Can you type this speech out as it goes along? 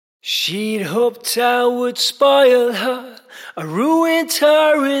She'd hoped I would spoil her, I ruined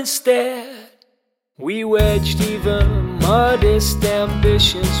her instead. We wedged even modest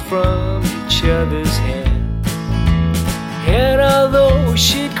ambitions from each other's hands. And although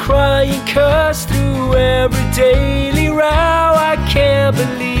she'd cry and curse through every daily row, I can't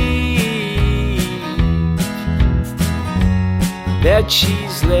believe that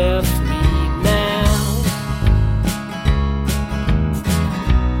she's left me now.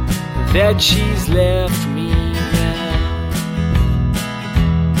 That she's left me now.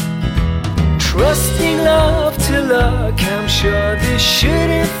 Trusting love to luck, I'm sure this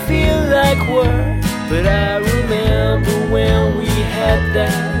shouldn't feel like work, but I remember when we had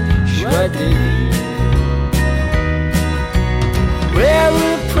that joie de vivre. Rare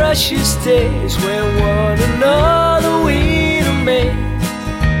and precious days when one another we'd have made,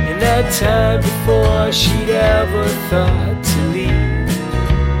 in that time before she'd ever thought to leave.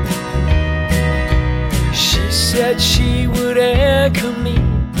 Said she would anchor me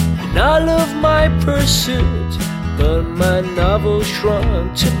in all of my pursuits, but my novel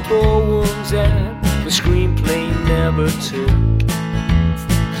shrunk to poems and the screenplay never took.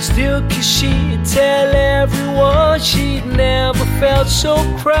 Still, 'cause she'd tell everyone she'd never felt so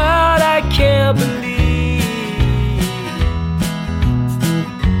proud, I can't believe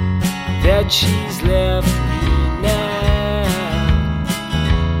that she's left me now.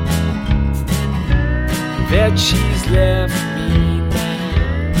 That she's left me now.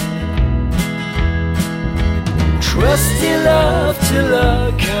 Trusting love to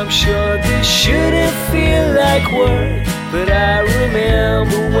luck, I'm sure this shouldn't feel like work, but I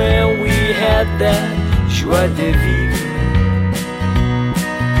remember when we had that joie de vivre.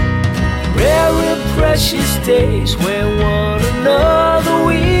 Rare and precious days when one another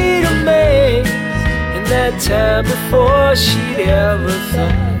we'd amaze, and that time before she'd ever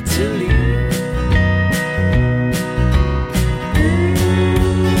thought to leave.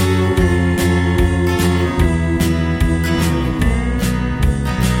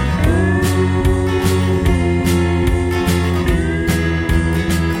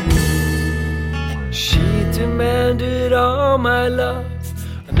 Demanded all my love,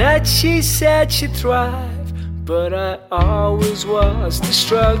 and that she said she'd thrive, but I always was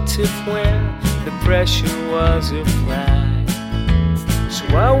destructive when the pressure was applied. So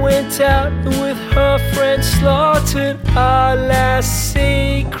I went out and with her friends slaughtered our last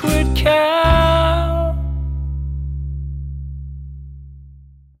sacred cow.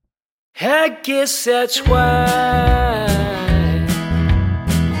 I guess that's why